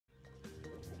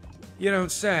You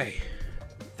don't say.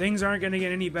 Things aren't going to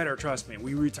get any better, trust me.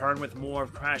 We return with more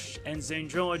of Crash and Sane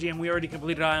Trilogy, and we already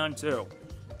completed Island 2.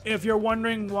 If you're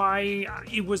wondering why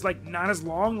it was, like, not as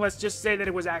long, let's just say that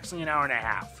it was actually an hour and a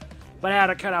half. But I had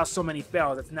to cut out so many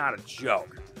fails, it's not a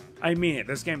joke. I mean it,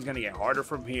 this game's going to get harder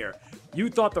from here.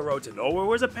 You thought the road to nowhere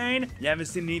was a pain? You haven't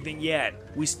seen anything yet.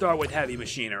 We start with heavy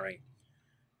machinery.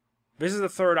 This is the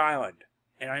third island,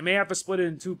 and I may have to split it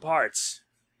in 2 parts,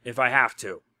 if I have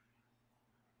to.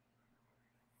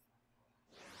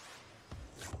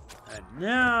 And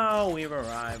now we've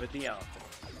arrived at the elephant.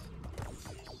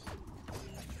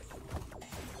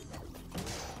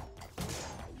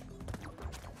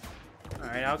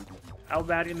 Alright, how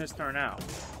bad can this turn out?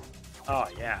 Oh,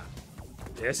 yeah.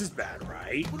 This is bad,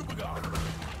 right?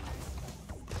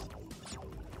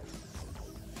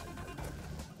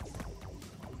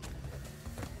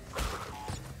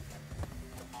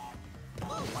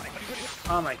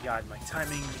 Oh my god, my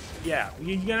timing. Yeah,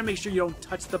 you gotta make sure you don't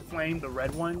touch the flame, the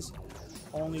red ones.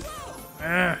 Only.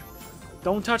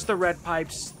 Don't touch the red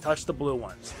pipes, touch the blue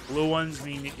ones. Blue ones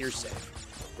mean that you're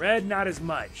safe. Red, not as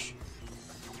much.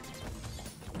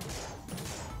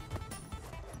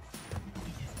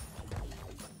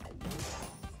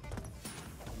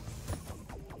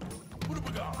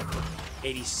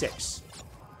 $86.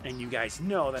 And you guys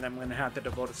know that I'm gonna have to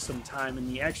devote some time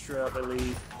in the extra, I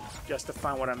believe, just to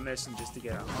find what I'm missing, just to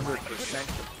get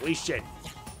 100% completion.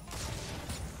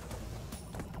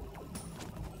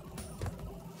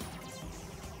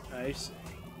 I see.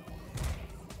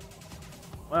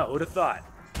 Well, who'd have thought?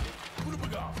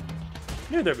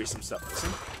 Knew there'd be some stuff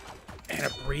missing.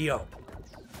 And a brio.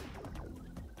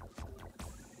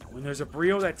 When there's a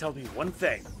brio, that tells me one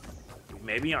thing. We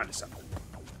may be onto something.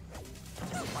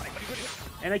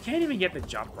 And I can't even get the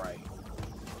jump right.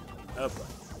 Oh boy.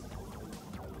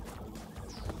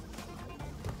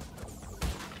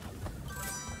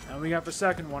 And we got the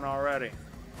second one already.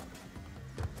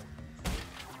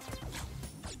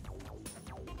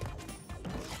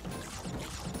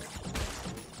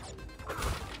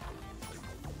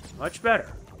 Much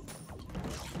better.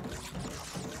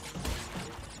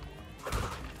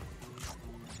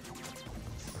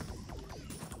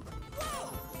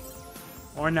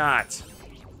 Or not.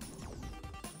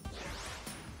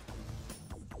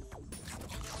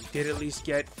 Did at least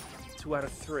get 2 out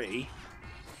of 3.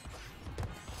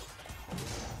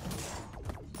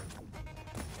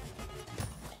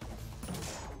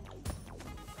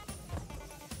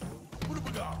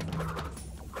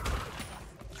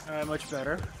 Alright, much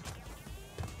better.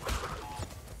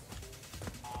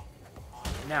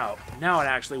 Now it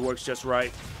actually works just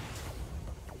right.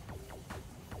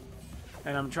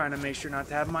 And I'm trying to make sure not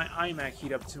to have my iMac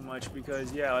heat up too much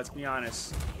because, yeah, let's be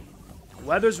honest. The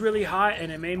weather's really hot,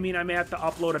 and it may mean I may have to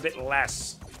upload a bit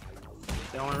less.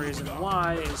 The only reason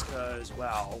why is because,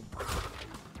 well,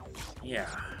 yeah.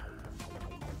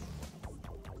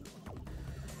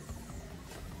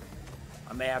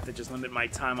 I may have to just limit my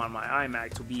time on my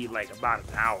iMac to be like about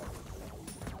an hour.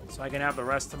 So I can have the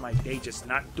rest of my day just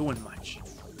not doing much.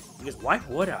 Because why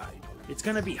would I? It's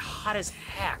gonna be hot as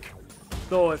heck.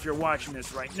 Though if you're watching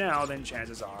this right now, then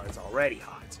chances are it's already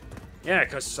hot. Yeah,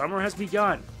 because summer has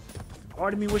begun.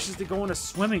 Part of me wishes to go in a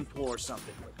swimming pool or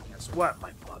something, but guess what? My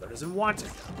mother doesn't want to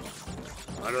go.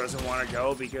 My mother doesn't want to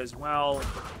go because, well,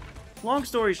 long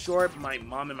story short, my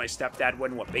mom and my stepdad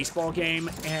went to a baseball game,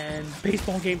 and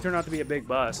baseball game turned out to be a big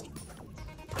bust.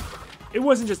 It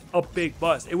wasn't just a big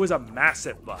bust, it was a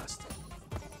massive bust.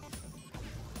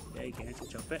 Okay, can't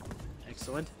jump it.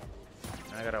 Excellent.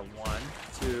 I got a 1,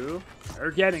 2. We're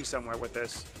getting somewhere with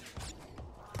this.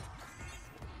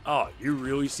 Oh, you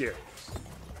really serious?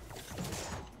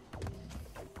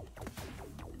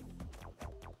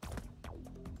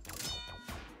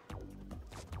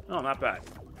 Oh, not bad.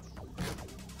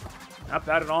 Not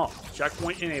bad at all.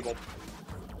 Checkpoint enabled.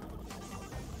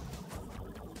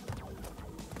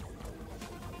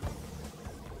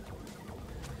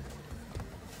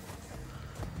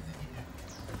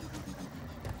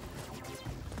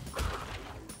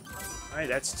 Alright,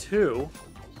 that's 2.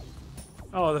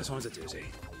 Oh, this one's a doozy.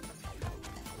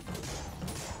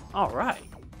 Alright.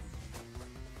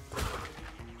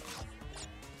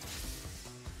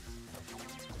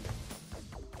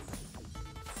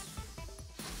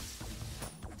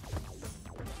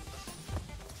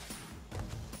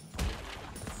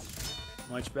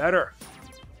 Much better.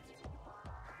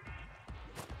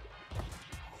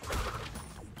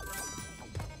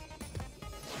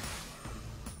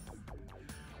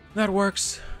 That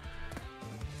works.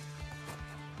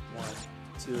 1,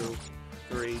 2,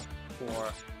 3,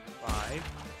 4, 5.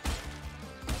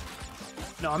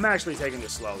 No, I'm actually taking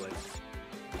this slowly.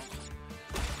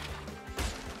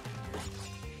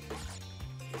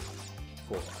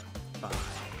 4, 5,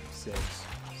 6,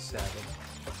 7.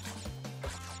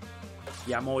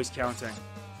 Yeah, I'm always counting.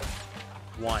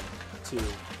 1, 2,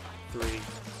 3.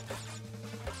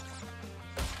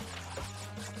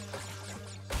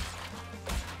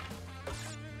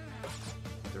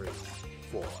 Three,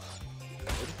 4.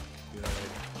 Good, good,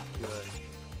 good.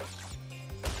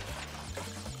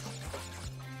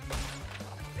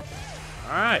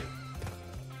 Alright.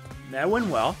 That went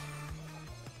well.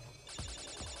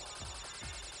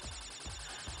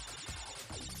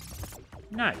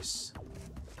 Nice.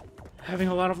 Having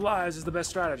a lot of lives is the best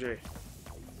strategy.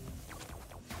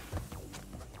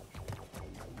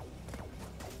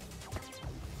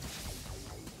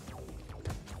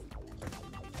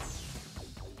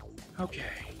 Okay.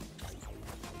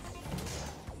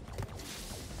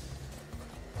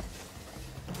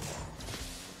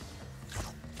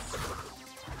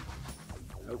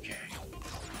 Okay.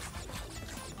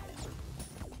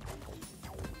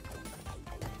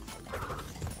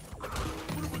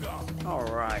 All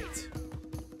right.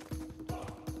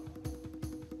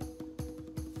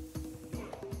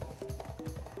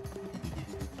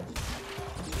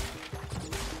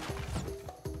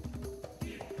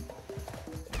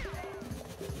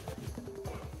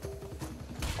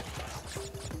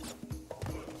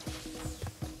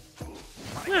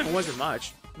 Yeah, it wasn't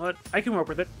much, but I can work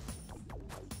with it.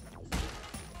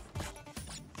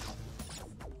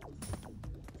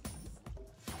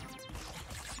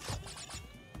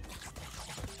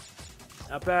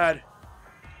 Not bad.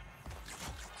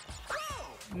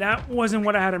 That wasn't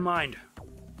what I had in mind.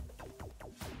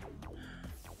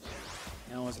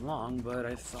 It was long, but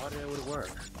I thought it would work.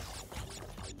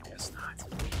 Guess not.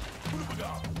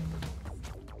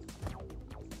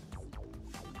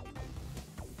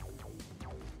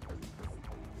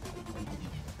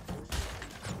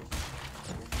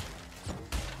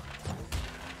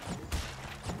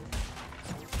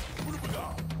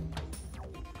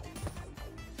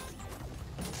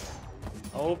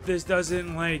 Hope this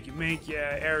doesn't, like, make you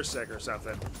airsick or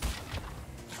something.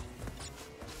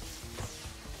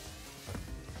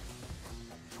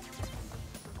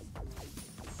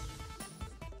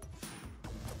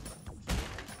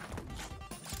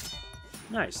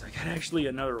 Nice, I got actually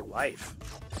another life.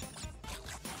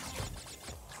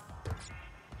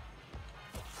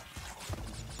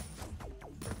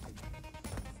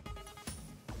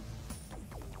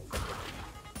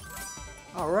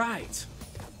 Alright.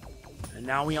 And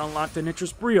now we unlock the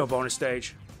Nitrous Brio bonus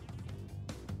stage.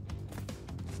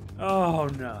 Oh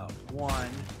no. 1,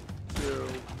 2,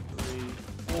 3,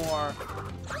 4.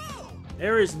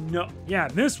 There is no... Yeah,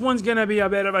 this one's gonna be a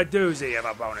bit of a doozy of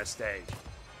a bonus stage.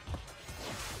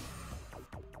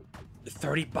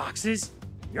 30 boxes?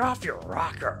 You're off your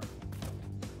rocker.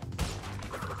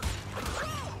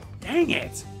 Dang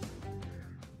it.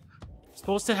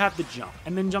 Supposed to have the jump,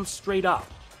 and then jump straight up.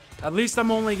 At least I'm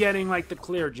only getting, like, the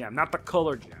clear gem, not the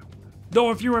color gem.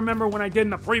 Though, if you remember when I did in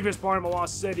the previous part of the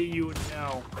Lost City, you would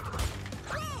know.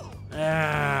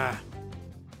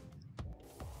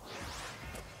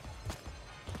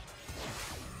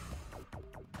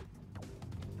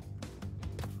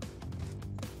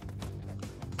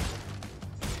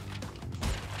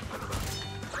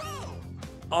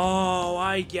 Oh,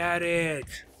 I get it.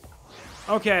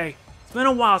 Okay, it's been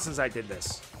a while since I did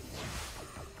this.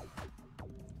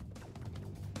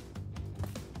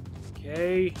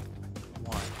 Okay.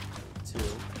 1, 2,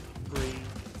 3,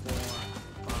 4,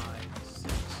 5,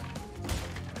 6.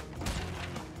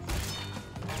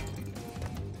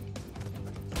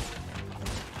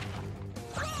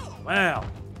 Wow.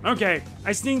 Okay.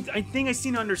 I think I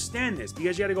seem to understand this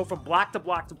because you got to go from block to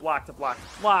block to block to block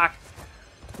to block,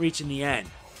 reaching the end.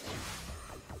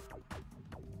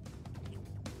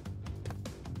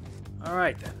 All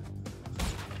right then.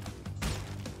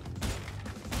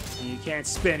 And you can't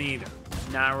spin either.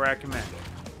 Not recommended.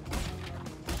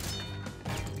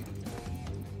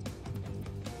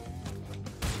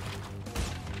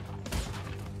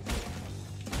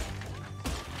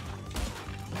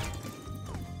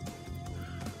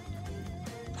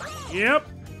 Yep,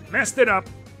 messed it up.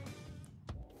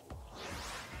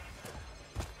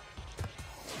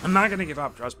 I'm not gonna give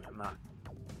up, trust me, I'm not.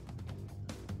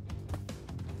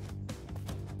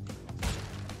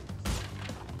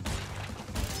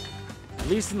 At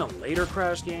least in the later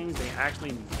Crash games, they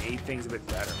actually made things a bit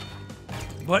better.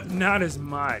 But not as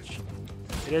much.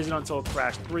 It isn't until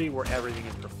Crash 3 where everything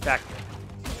is perfected.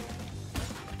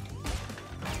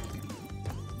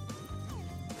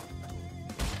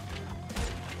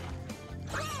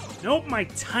 Nope, my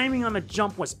timing on the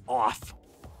jump was off.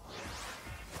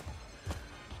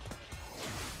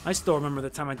 I still remember the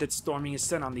time I did Storming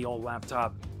Ascent on the old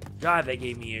laptop. God, they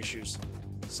gave me issues.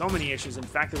 So many issues, in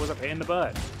fact, it was a pain in the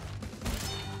butt.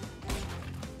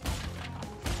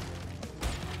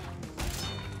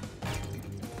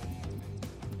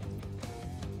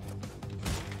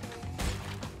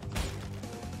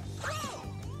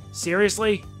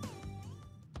 Seriously?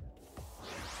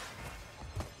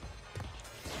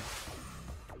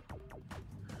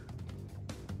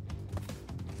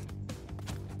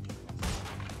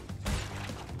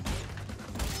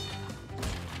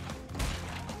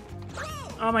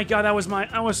 Oh my god, that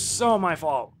was so my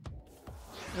fault.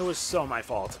 It was so my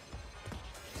fault.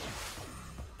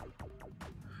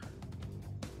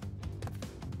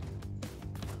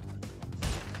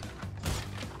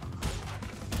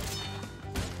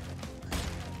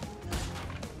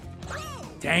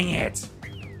 Dang it.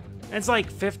 It's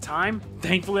like 5th time.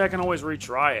 Thankfully, I can always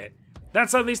retry it.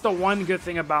 That's at least the one good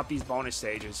thing about these bonus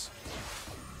stages.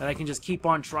 That I can just keep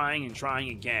on trying and trying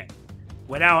again.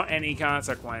 Without any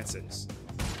consequences.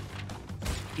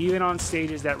 Even on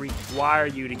stages that require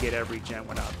you to get every gem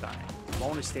without dying.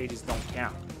 Bonus stages don't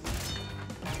count.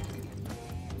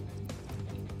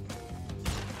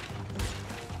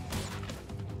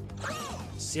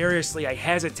 Seriously, I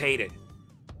hesitated.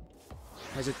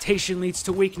 Hesitation leads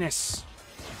to weakness.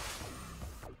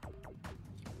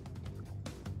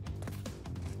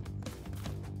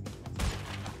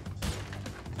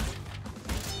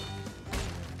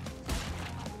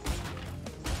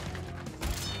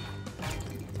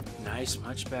 Nice,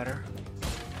 much better.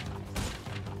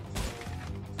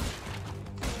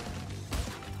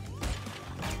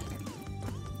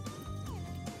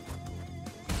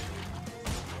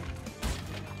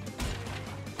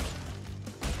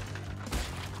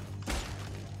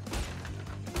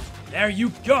 There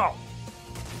you go!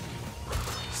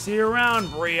 See you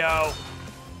around, Brio.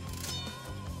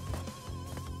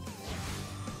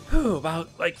 Whew, about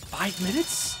like 5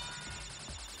 minutes?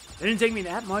 It didn't take me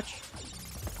that much.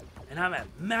 And I'm at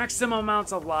maximum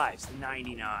amounts of lives,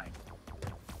 99.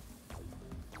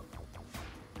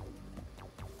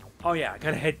 Oh yeah, I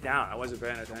gotta head down. I wasn't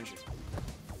paying attention.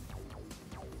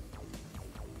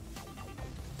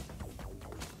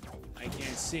 I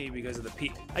can't see because of the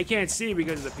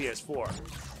PS4.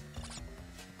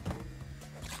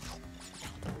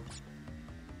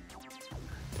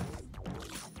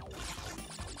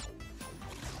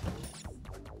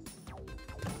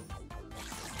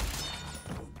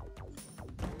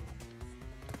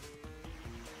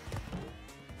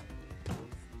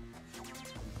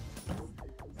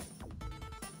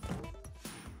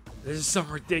 This is some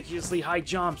ridiculously high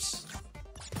jumps.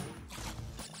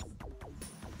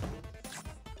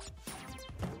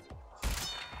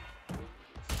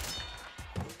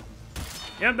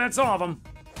 Yep, that's all of them.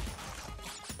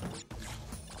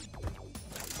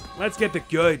 Let's get the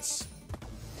goods.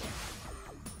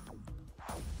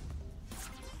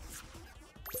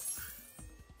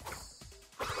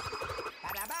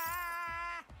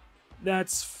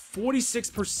 That's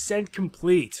 46%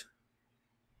 complete.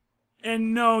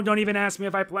 And no, don't even ask me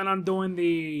if I plan on doing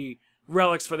the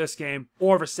relics for this game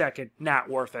or for second. Not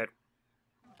worth it.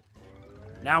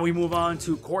 Now we move on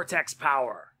to Cortex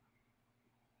Power.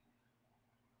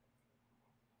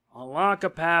 Unlock a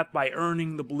path by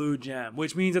earning the blue gem,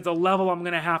 which means it's a level I'm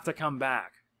going to have to come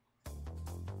back.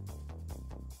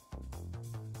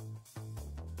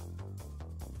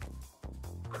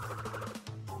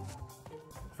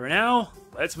 For now,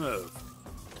 let's move.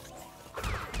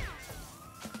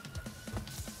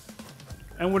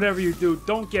 And whatever you do,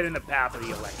 don't get in the path of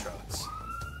the electrodes.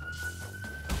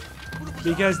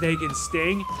 Because they can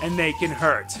sting and they can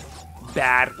hurt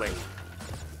badly.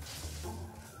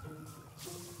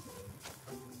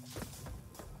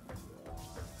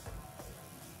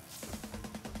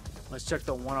 Let's check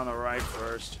the one on the right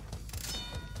first.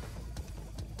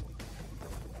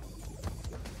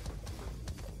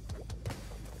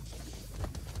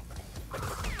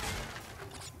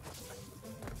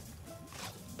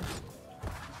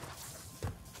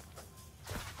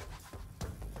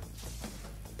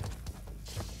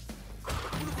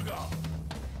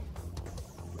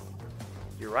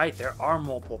 You're right, there are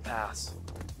multiple paths.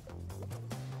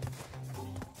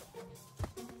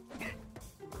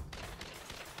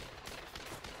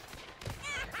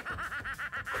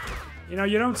 You know,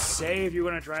 you don't say if you're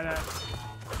gonna try that.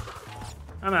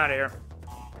 I'm out of here.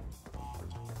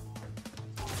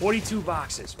 42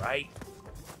 boxes, right?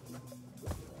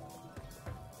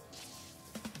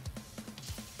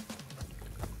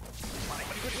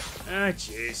 Ah,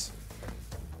 jeez.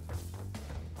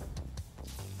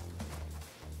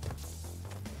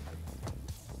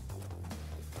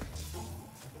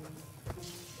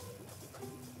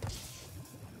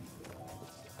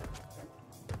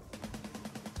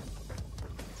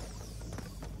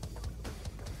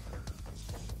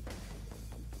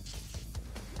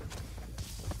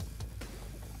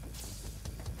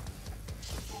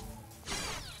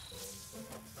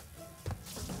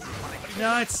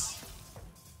 Nuts!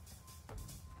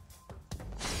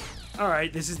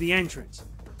 Alright, this is the entrance.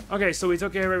 Okay, so we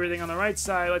took care of everything on the right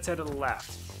side. Let's head to the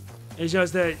left. It's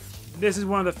just that this is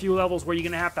one of the few levels where you're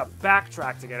going to have to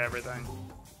backtrack to get everything.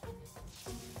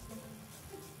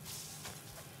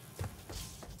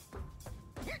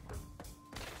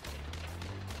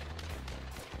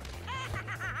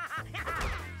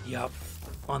 Yup,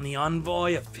 on the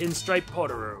envoy of Pinstripe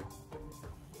Potoroo.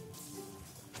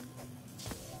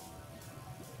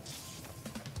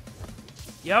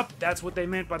 Yep, that's what they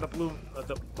meant by the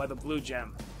blue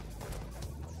gem.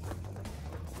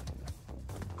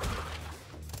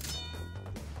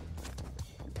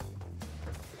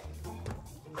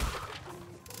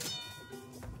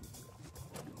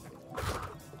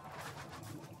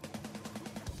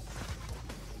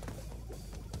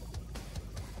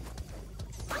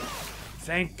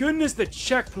 Thank goodness the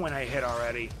checkpoint I hit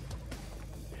already.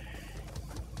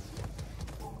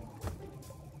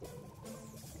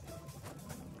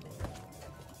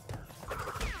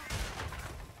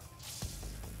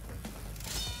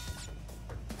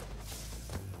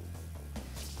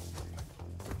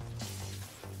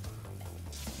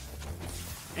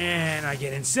 And I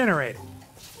get incinerated.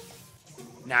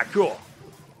 Not cool.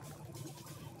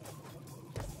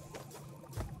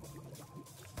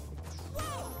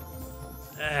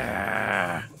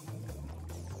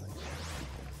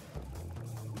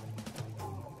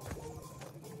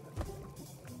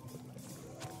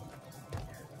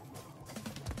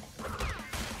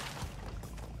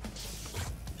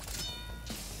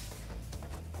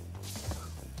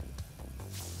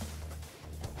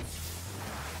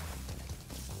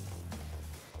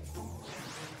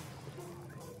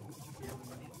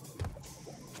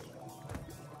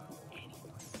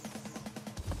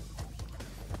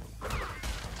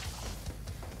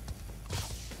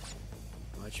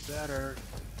 Much better.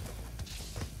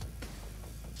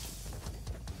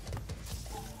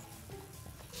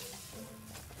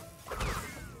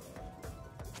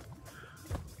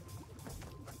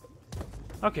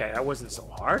 Okay, that wasn't so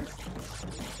hard.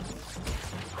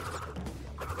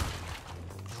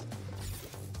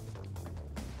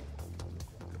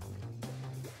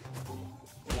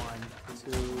 One,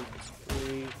 two,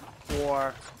 three,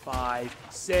 4, 5,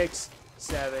 6,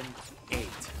 7, 8.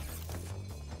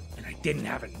 And I didn't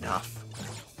have enough.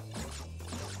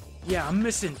 Yeah, I'm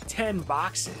missing 10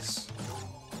 boxes.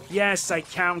 Yes, I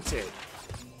counted.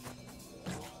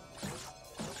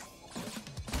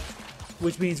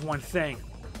 Which means one thing.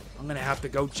 I'm gonna have to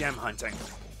go gem hunting.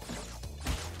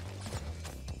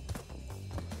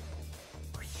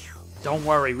 Don't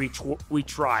worry, we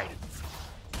tried.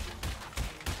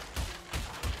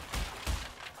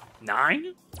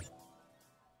 9?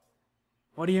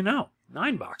 What do you know?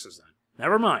 9 boxes then.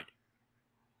 Never mind.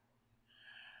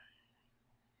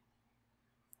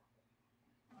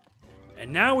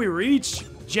 And now we reach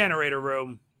generator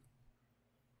room.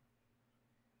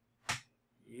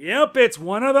 Yep, it's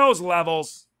one of those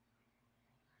levels.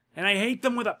 And I hate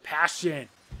them with a passion.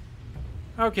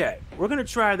 Okay, we're gonna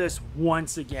try this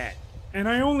once again. And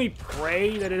I only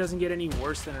pray that it doesn't get any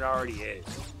worse than it already is.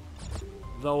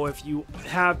 Though if you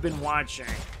have been watching,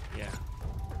 yeah.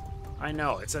 I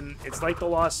know, it's like the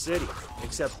Lost City.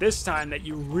 Except this time that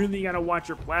you really gotta watch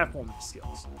your platforming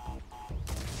skills.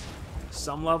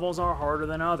 Some levels are harder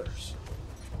than others.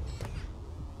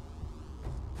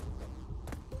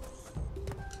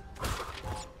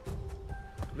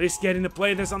 At least getting to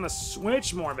play this on the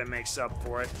Switch more than makes up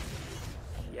for it.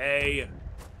 Yay.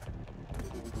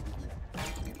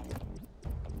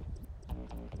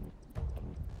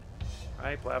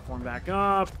 Alright, platform back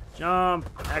up. Jump.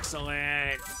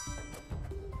 Excellent.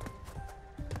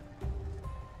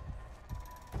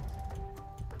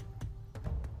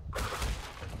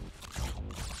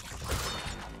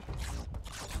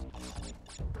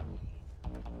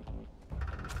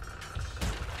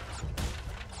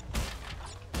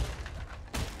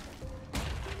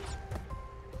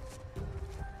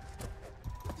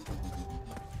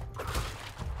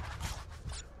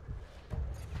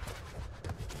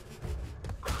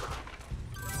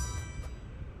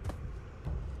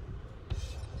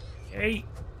 Okay.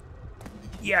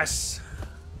 Yes.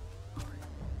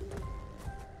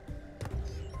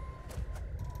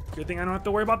 Good thing I don't have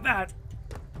to worry about that.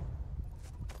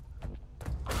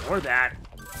 Or that.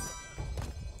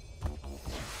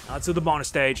 Now let's do the bonus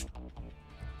stage.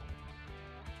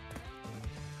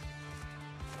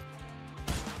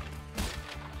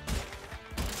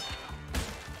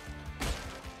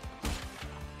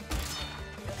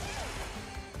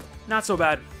 Not so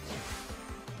bad.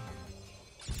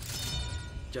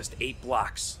 Just 8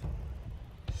 blocks.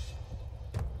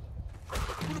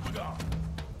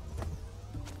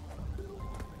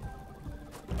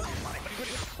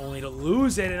 only to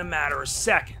lose it in a matter of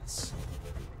seconds.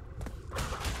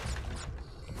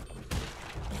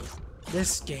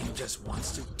 This game just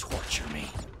wants to torture me.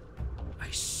 I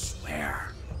swear.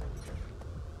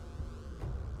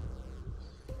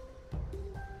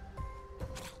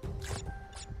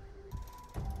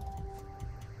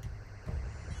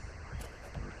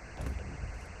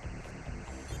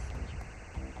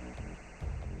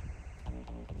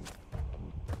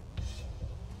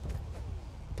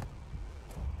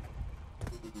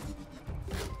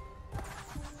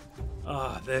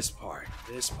 This part.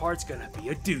 This part's gonna be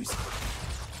a doozy.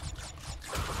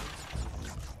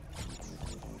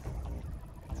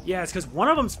 Yeah, it's because one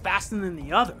of them's faster than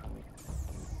the other.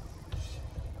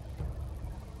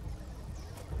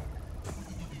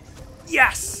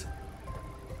 Yes!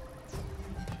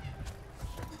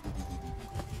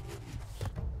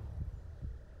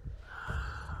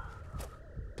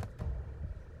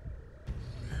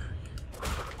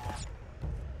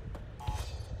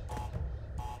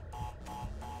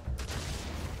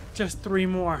 Just 3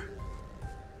 more.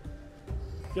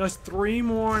 Just 3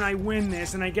 more and I win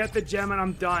this and I get the gem and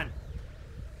I'm done.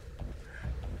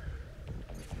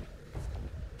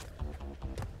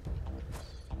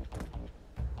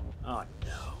 Oh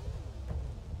no.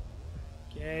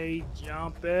 Okay,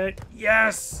 jump it.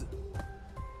 Yes!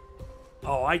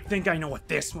 Oh, I think I know what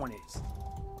this one is.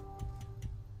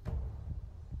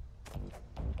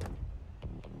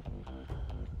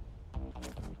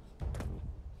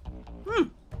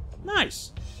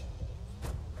 Nice.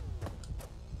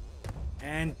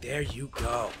 And there you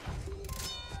go.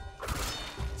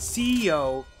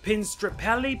 CEO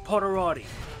Pinstripelli Potteroti.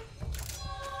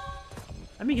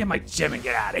 Let me get my gem and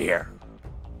get out of here.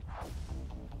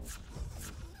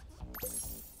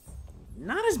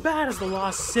 Not as bad as the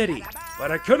Lost City, but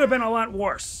it could have been a lot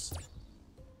worse.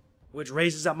 Which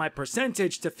raises up my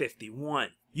percentage to 51.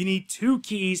 You need 2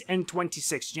 keys and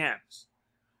 26 gems.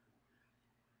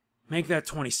 Make that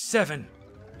 27.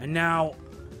 And now,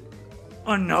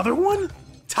 another one?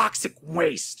 Toxic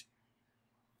waste.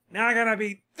 Now I gotta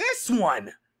beat this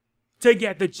one to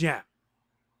get the gem.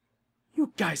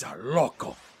 You guys are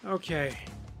loco. Okay,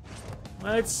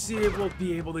 let's see if we'll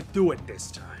be able to do it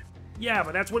this time. Yeah,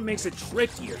 but that's what makes it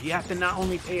trickier. You have to not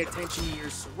only pay attention to your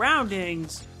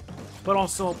surroundings, but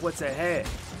also what's ahead.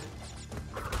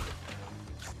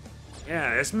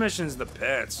 Yeah, this mission's the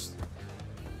pits.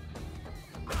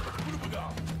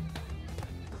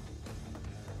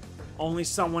 Only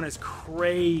someone as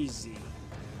crazy.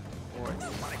 Or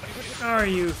are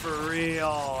you for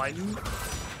real?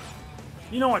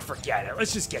 You know what? Forget it.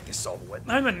 Let's just get this over with.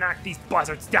 I'm gonna knock these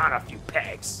buzzards down a few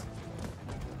pegs.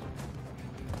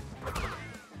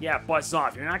 Yeah, buzz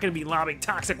off. You're not gonna be lobbing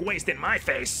toxic waste in my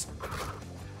face.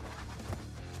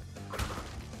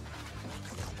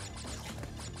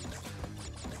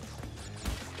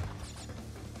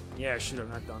 Yeah, I should have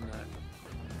not done that.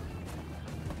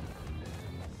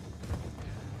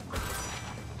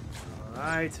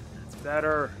 Alright, that's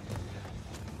better.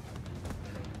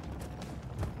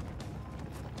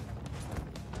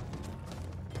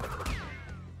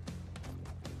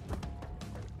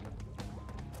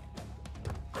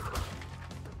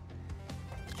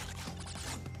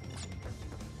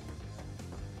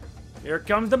 Here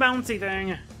comes the bouncy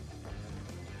thing.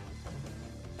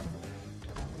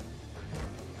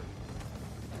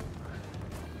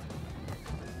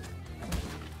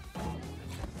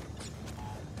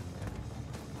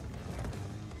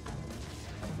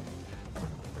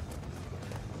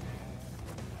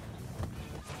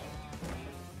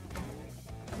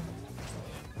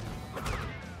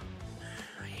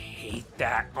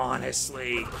 That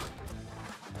honestly.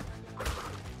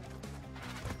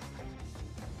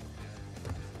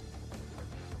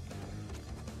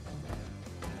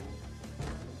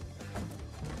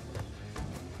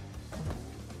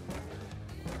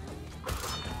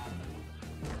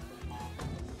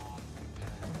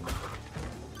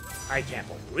 I can't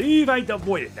believe I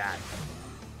avoided that.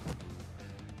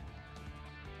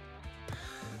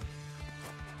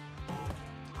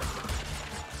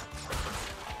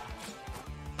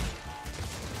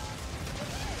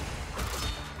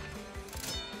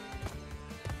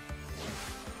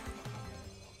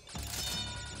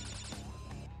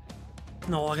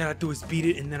 No, all I gotta do is beat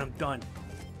it and then I'm done.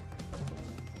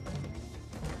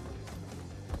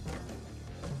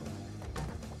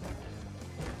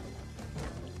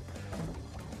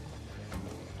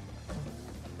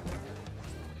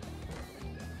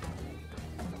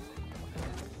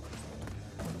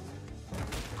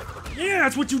 Yeah,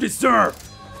 that's what you deserve!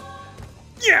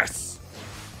 Yes!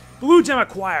 Blue gem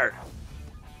acquired.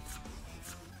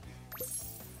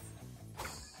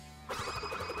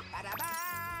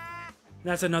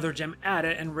 That's another gem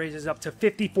added and raises up to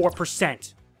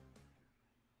 54%.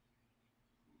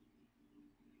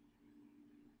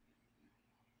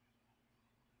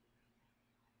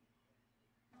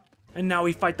 And now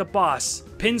we fight the boss,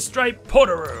 Pinstripe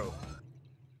Potoroo.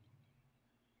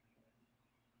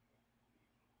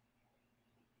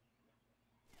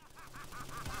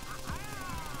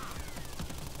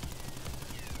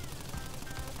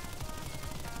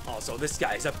 Also, this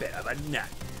guy's a bit of a nut.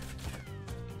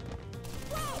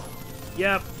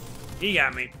 Yep, he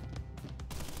got me.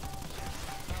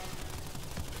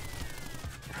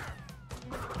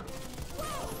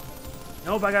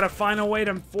 Nope, I gotta find a way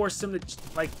to force him to,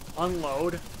 like,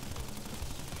 unload.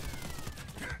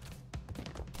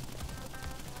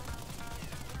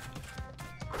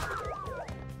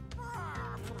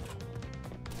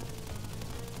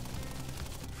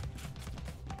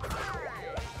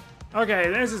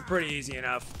 Okay, this is pretty easy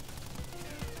enough.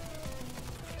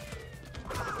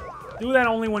 Do that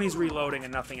only when he's reloading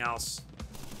and nothing else.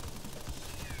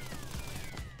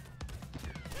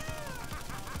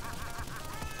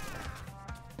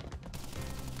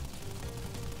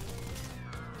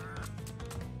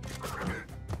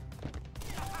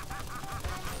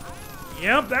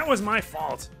 Yep, that was my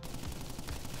fault.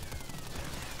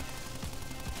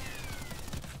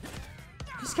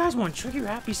 This guy's one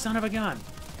trigger-happy son of a gun.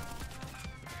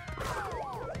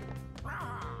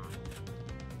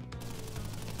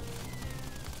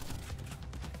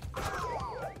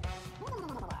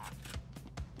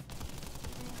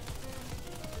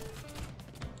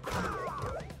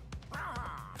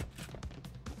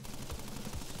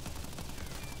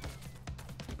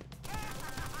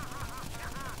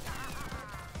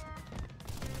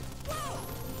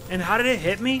 And how did it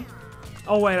hit me?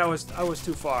 Oh wait, I was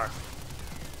too far.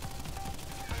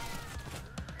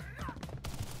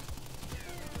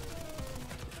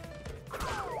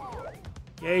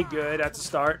 Yay, good. That's a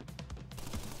start.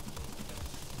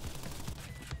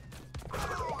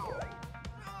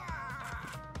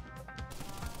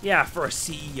 Yeah, for a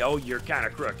CEO, you're kind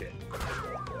of crooked.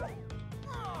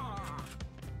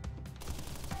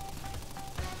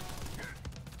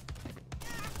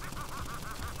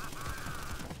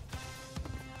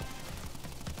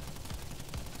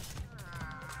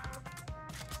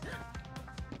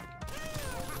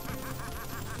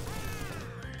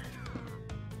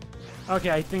 Okay,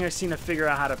 I think I seem to figure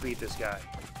out how to beat this guy.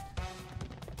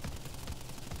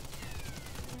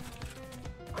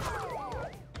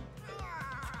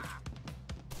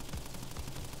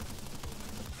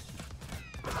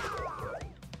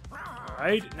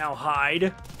 Alright, now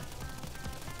hide.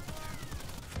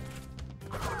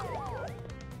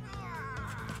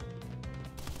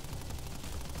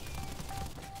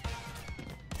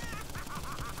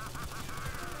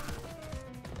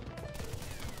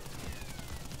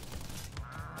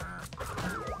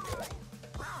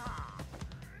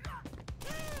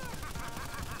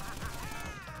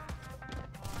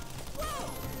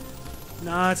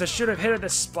 Nuts, I should have hit at the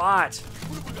spot.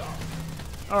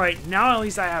 Alright, now at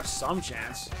least I have some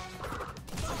chance.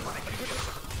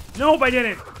 Nope, I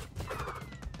didn't.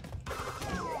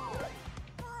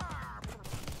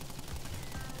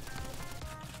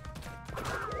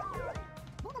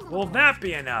 Will that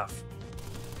be enough?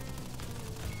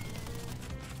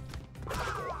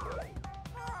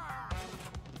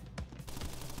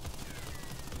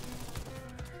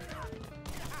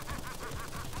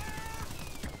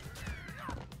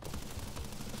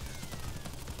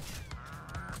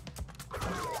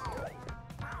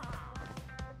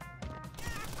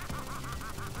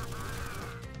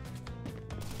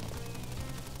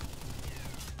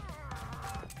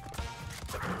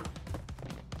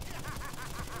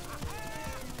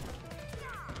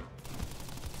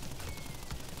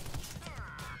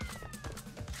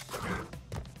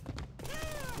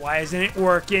 Why isn't it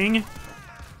working?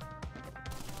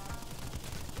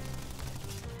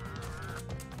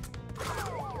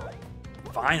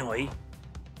 Finally.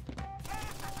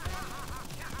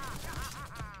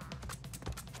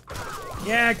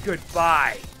 Yeah,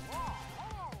 goodbye.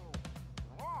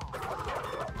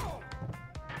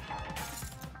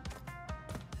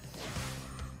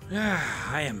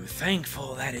 I am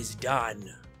thankful that is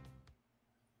done.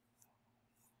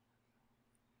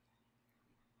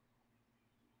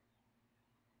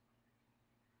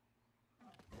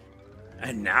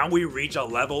 And now we reach a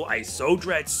level I so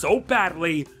dread so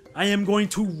badly, I am going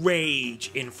to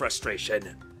rage in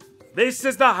frustration. This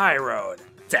is the high road.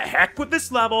 To heck with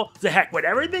this level, to heck with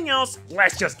everything else,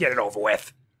 let's just get it over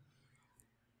with.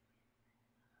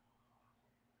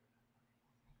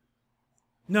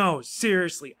 No,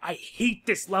 seriously, I hate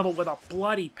this level with a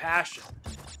bloody passion.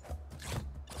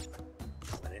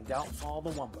 doubtful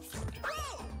the Wumba Fruit.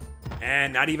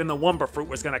 And not even the Wumba Fruit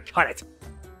was gonna cut it.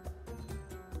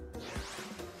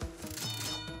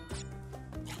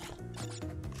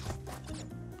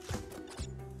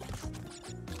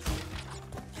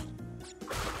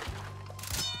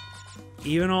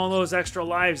 Even all those extra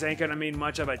lives ain't gonna mean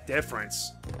much of a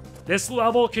difference. This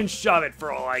level can shove it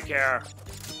for all I care.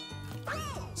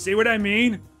 See what I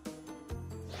mean?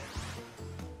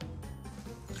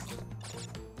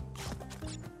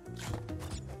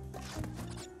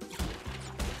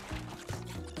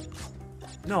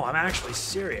 No, I'm actually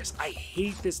serious. I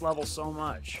hate this level so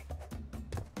much.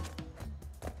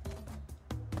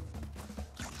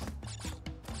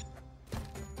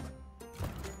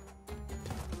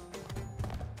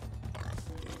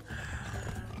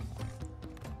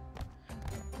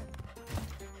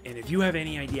 And if you have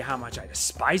any idea how much I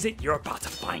despise it, you're about to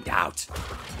find out.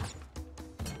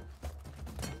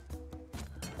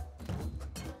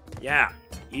 Yeah,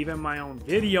 even my own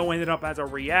video ended up as a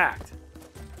react.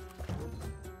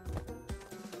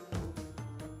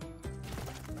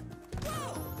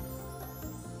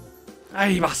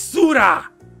 ¡Ay, basura!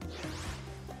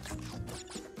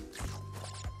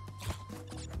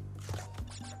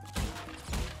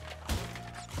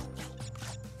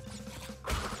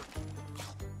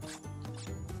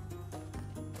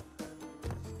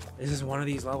 This is one of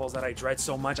these levels that I dread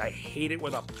so much, I hate it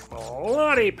with a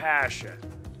bloody passion.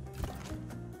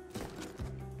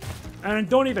 And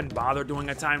don't even bother doing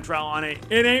a time trial on it.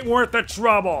 It ain't worth the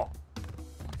trouble.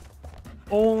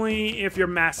 Only if you're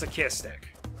masochistic.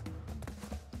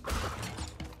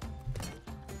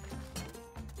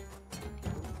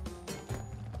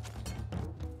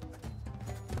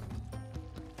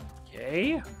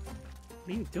 Okay. What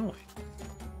are you doing?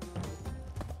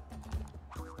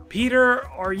 Peter,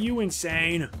 are you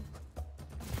insane?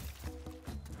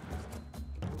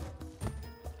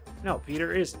 No,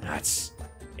 Peter is nuts.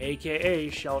 AKA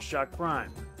Shell Shock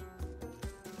Prime.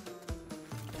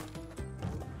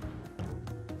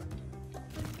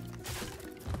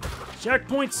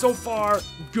 Checkpoint so far,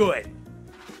 good.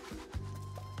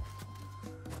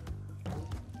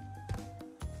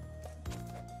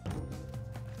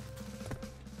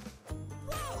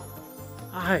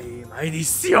 ¡Ay,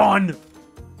 maldición!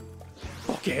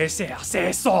 ¿Por qué se hace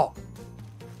eso?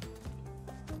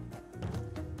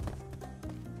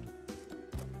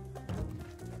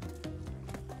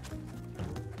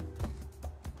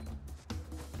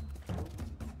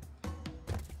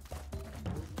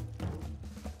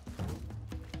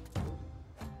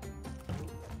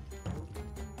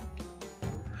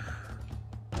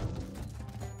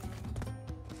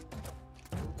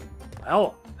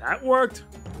 Well, that worked.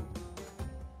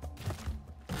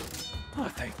 Oh,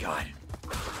 thank God.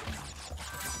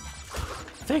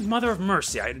 Thank Mother of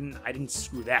Mercy, I didn't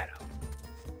screw that up.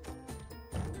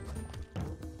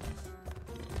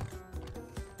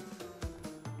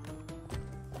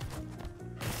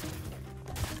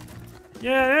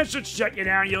 Yeah, that should shut you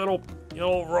down, you little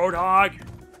roadhog.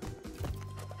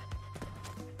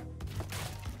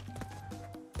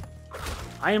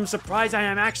 I am surprised I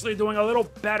am actually doing a little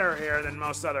better here than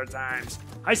most other times.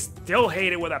 I still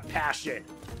hate it with a passion.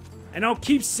 And I'll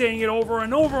keep saying it over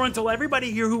and over until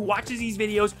everybody here who watches these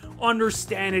videos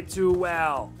understand it too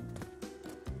well.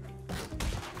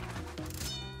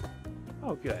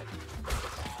 Oh, good.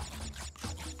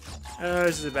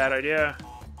 This is a bad idea.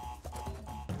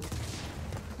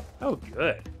 Oh,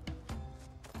 good.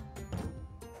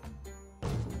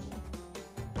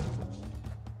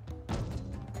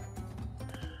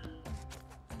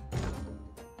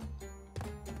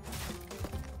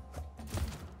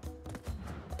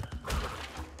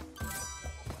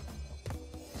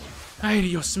 Ay,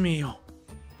 Dios mío.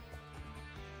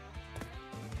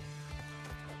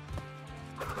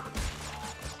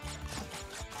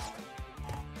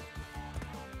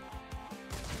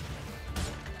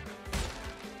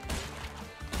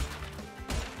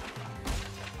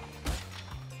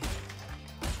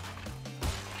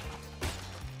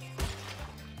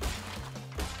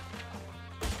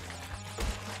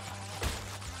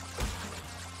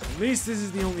 At least this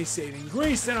is the only saving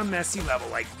grace in a messy level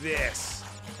like this.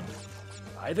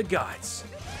 By the gods.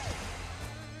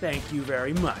 Thank you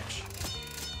very much.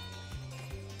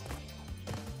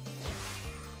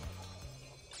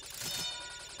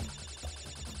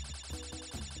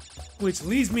 Which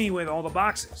leaves me with all the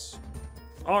boxes.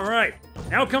 Alright,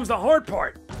 now comes the hard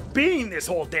part. Beating this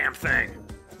whole damn thing.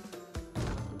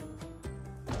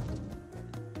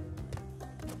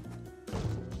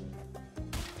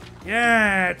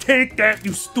 Yeah, take that,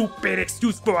 you stupid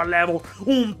excuse for a level.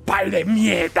 Un pal de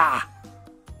mierda.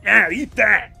 Yeah, eat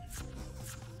that!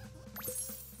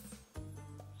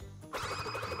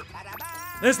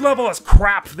 This level is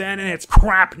crap then, and it's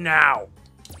crap now.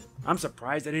 I'm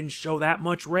surprised I didn't show that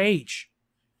much rage.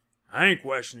 I ain't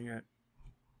questioning it.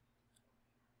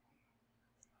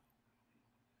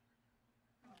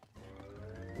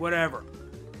 Whatever.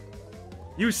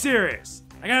 You serious?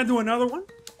 I gotta do another one?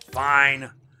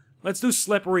 Fine. Let's do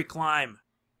slippery climb.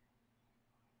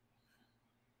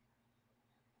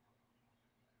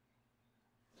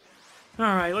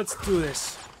 Alright, let's do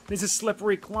this. This is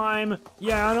slippery climb.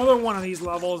 Yeah, another one of these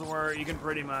levels where you can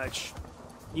pretty much...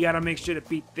 You gotta make sure to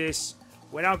beat this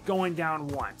without going down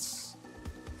once.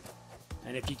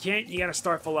 And if you can't, you gotta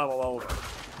start the level over.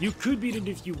 You could beat it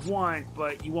if you want,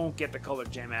 but you won't get the color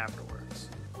gem afterwards.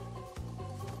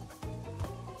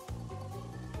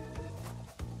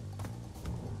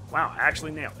 Wow, I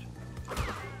actually nailed it.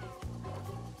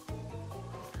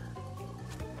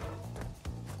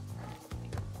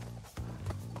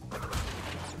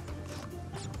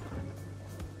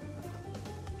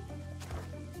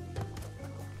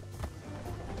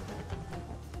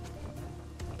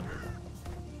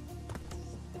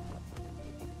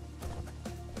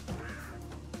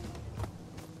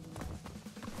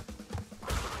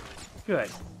 Good.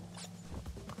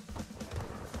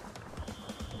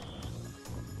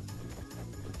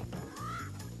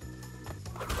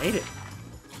 Made it.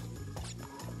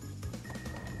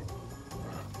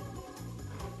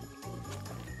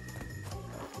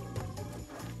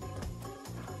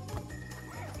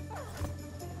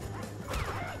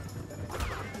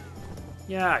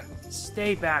 Yeah,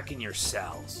 stay back in your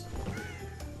cells.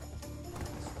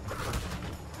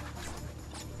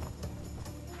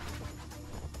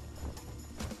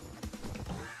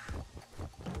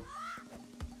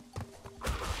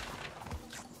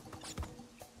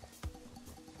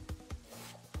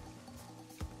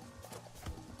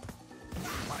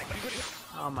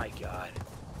 Oh my god.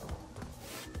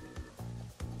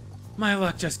 My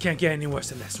luck just can't get any worse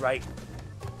than this, right?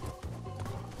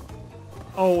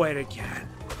 Oh, wait again.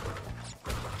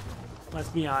 Let's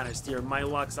be honest here, my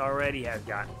luck's already has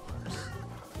gotten worse.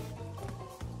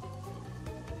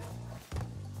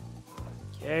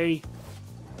 Okay.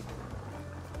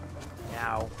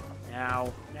 Now,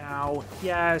 now, now,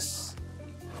 yes!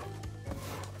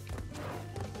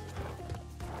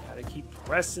 Gotta keep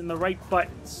pressing the right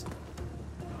buttons.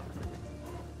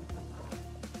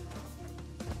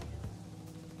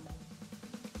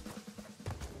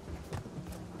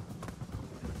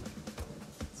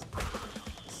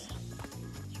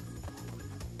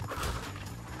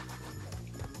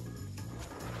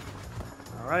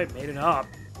 Alright, made it up.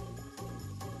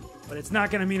 But it's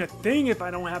not gonna mean a thing if I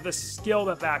don't have the skill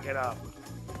to back it up.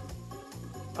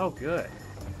 Oh, good.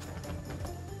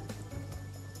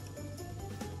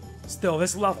 Still,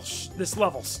 this level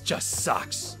just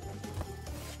sucks.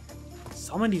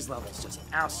 Some of these levels just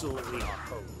absolutely are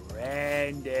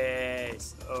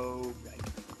horrendous. Oh, right.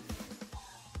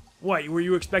 What, were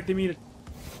you expecting me to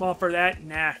fall for that?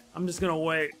 Nah, I'm just gonna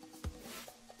wait.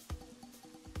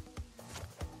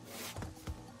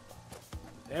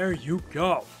 There you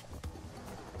go.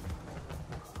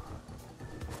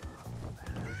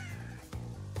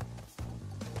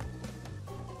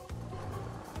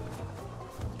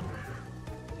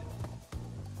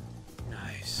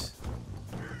 Nice.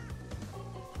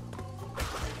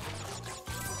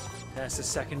 That's the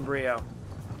second Brio.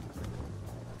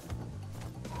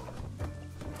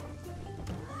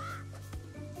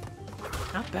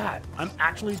 Not bad. I'm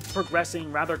actually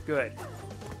progressing rather good.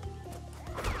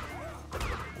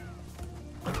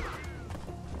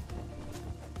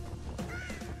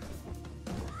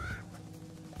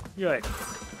 Good.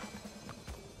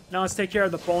 Now let's take care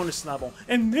of the bonus level.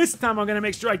 And this time I'm gonna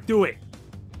make sure I do it.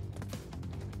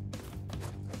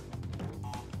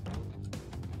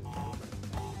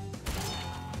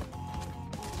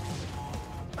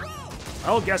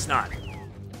 Oh, guess not.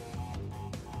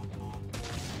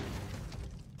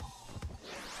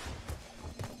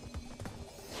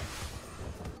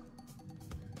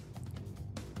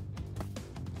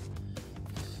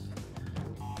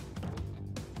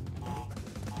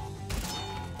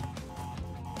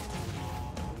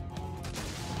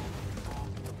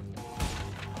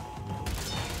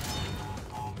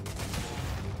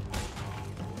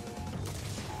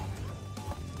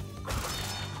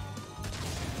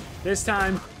 This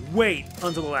time, wait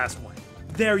until the last one.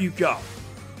 There you go.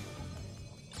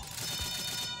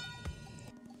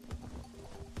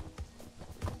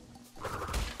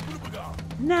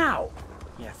 Now!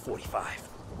 Yeah, 45.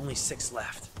 Only 6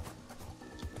 left.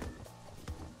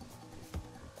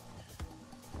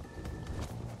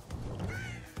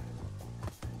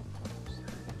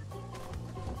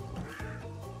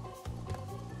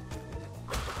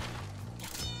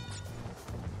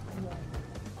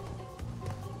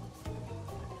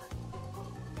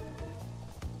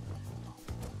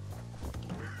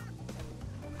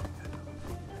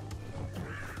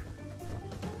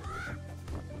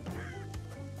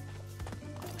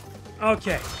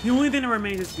 Okay, the only thing that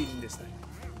remains is beating this thing.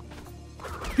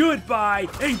 Goodbye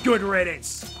and good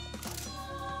riddance.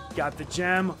 Got the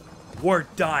gem. We're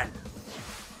done.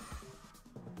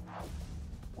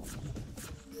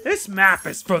 This map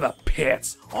is for the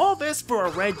pits. All this for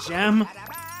a red gem?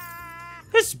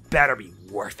 This better be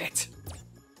worth it.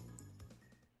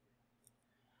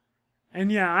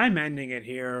 And yeah, I'm ending it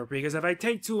here, because if I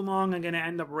take too long, I'm going to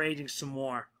end up raging some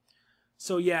more.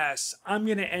 So yes, I'm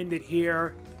going to end it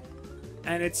here.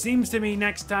 And it seems to me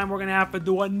next time we're going to have to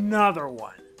do another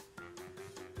one.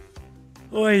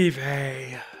 Oy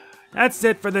vey. That's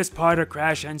it for this part of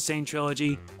Crash and Sane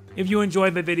Trilogy. If you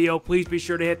enjoyed the video, please be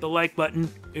sure to hit the like button.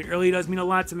 It really does mean a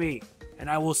lot to me. And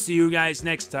I will see you guys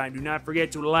next time. Do not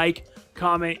forget to like,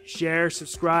 comment, share,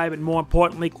 subscribe, and more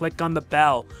importantly, click on the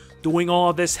bell. Doing all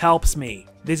of this helps me.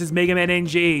 This is Mega Man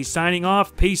NG, signing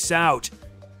off. Peace out.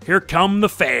 Here come the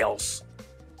fails.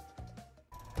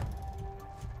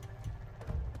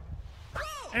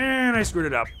 And I screwed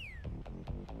it up.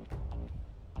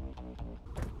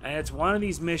 And it's one of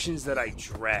these missions that I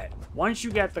dread. Once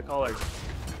you get the colors,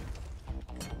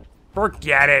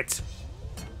 forget it.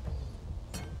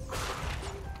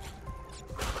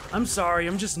 I'm sorry,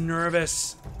 I'm just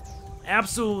nervous.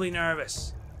 Absolutely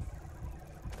nervous.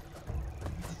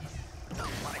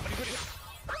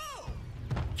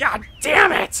 God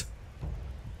damn it!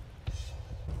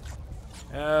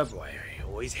 Oh boy, I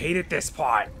always hated this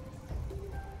part.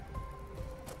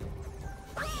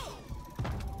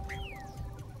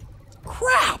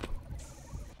 Crap!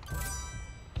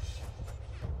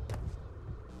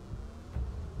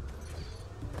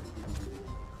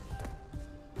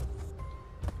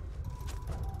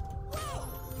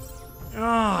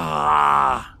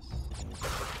 Ah!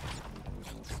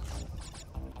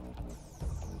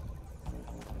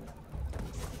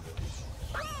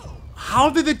 How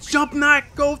did the jump not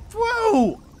go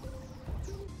through?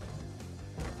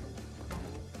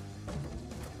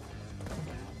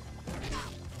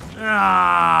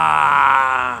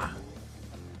 Ah!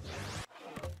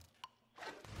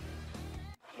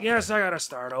 Yes, I gotta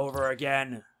start over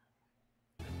again.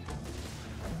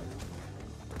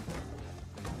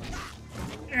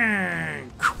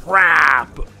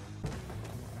 Crap!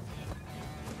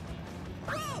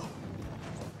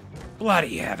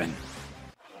 Bloody heaven.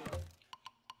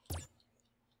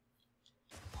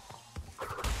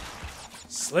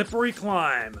 Slippery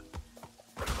climb.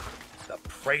 The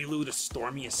prelude to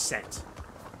stormy ascent.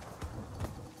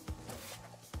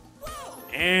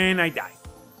 And I die.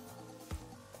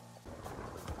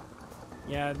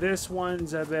 Yeah, this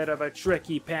one's a bit of a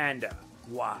tricky panda.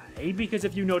 Why? Because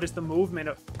if you notice the movement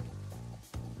of...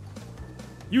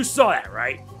 You saw that,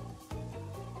 right?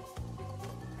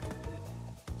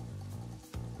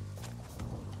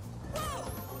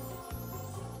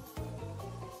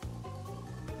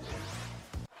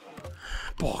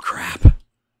 Bullcrap.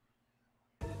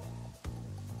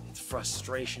 It's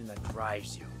frustration that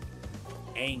drives you.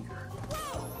 Anger.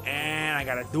 And I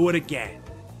gotta do it again.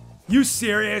 You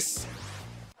serious?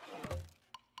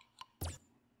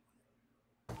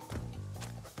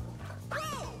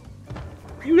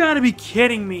 You gotta be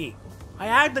kidding me. I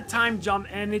had the time jump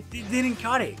and it didn't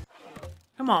cut it.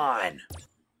 Come on.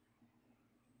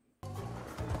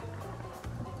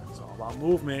 It's all about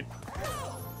movement.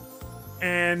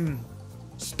 And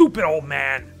stupid old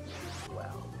man.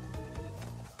 Well.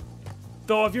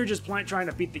 Though if you're just trying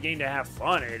to beat the game to have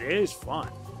fun, it is fun.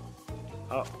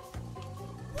 Oh.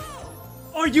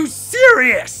 Are you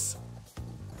serious?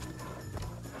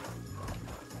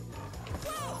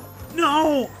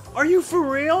 No! Are you for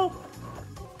real?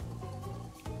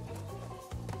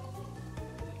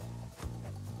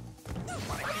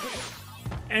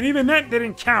 And even that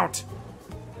didn't count.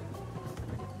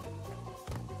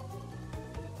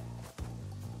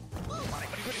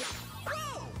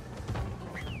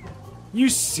 You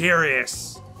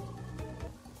serious?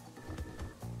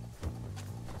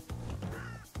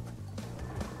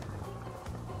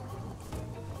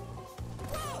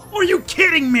 Are you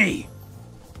kidding me?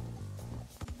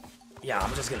 Yeah,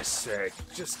 I'm just gonna say,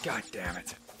 just god damn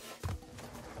it.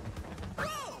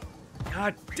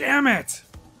 God damn it!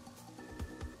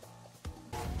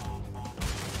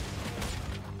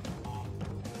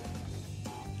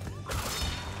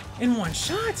 In one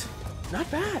shot? Not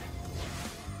bad.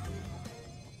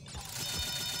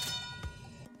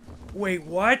 Wait,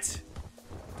 what?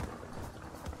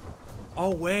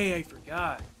 Oh wait, I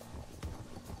forgot.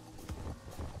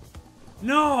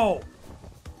 No!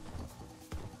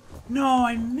 No,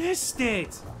 I missed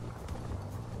it!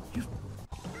 You...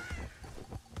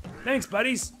 Thanks,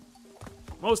 buddies.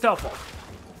 Most helpful.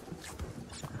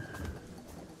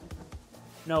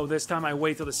 No, this time I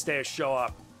wait till the stairs show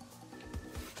up.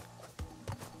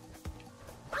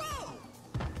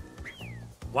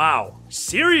 Wow,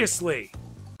 seriously?